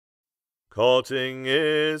Courting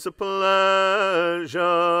is a pleasure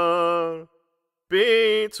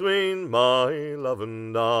between my love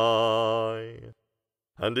and I,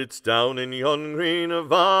 and it's down in yon green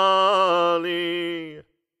valley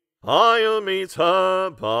I'll meet her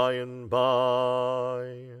by and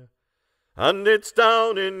by. And it's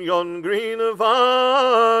down in yon green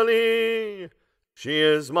valley she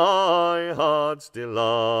is my heart's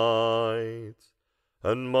delight.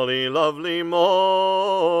 And Molly, lovely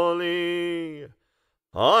Molly,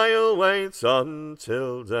 I'll wait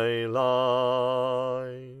until daylight.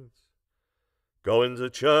 Going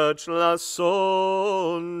to church last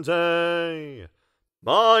Sunday,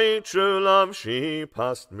 my true love she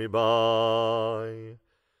passed me by.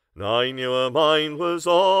 And I knew her mind was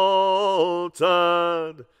altered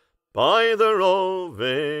by the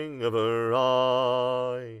roving of her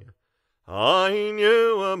eye. I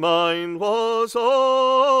knew her mind was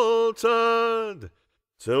altered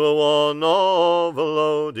to a one of a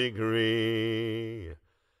low degree.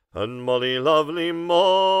 And Molly, lovely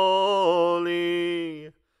Molly,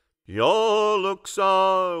 your looks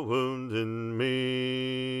are wounding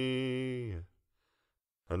me.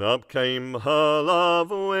 And up came her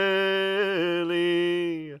love Willie,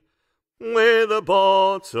 with a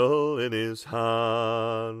bottle in his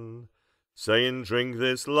hand, saying, drink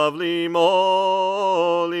this, lovely Molly,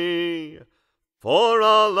 for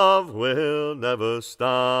our love will never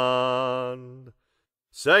stand.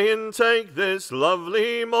 Saying, take this,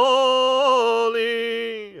 lovely Molly,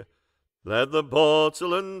 let the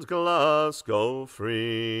bottle and glass go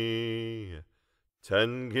free.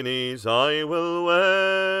 10 guineas I will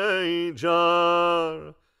wager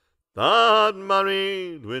that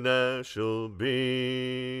married we ne'er shall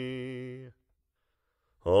be.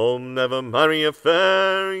 Oh, never marry a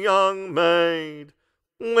fair young maid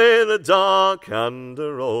with a dark and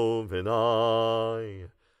a roving eye.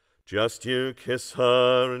 Just you kiss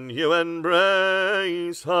her and you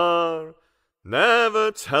embrace her,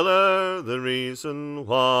 never tell her the reason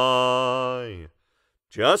why.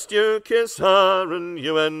 Just you kiss her and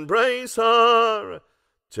you embrace her,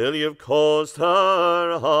 till you've caused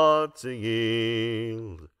her heart to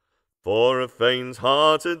yield. For a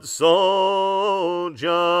faint-hearted soldier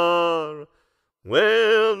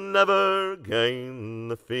will never gain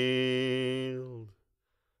the field.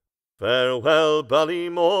 Farewell,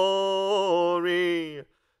 Ballymorey,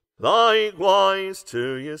 likewise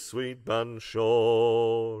to your sweet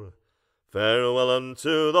Banshore. Farewell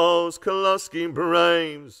unto those Colosky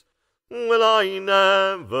braves, will I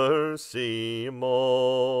never see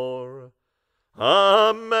more.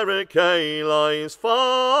 America lies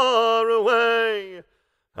far away,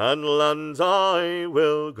 and land I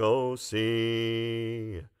will go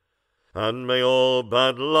see. And may all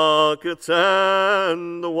bad luck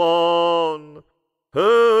attend the one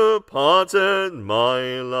who parted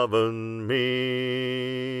my love and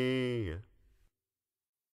me.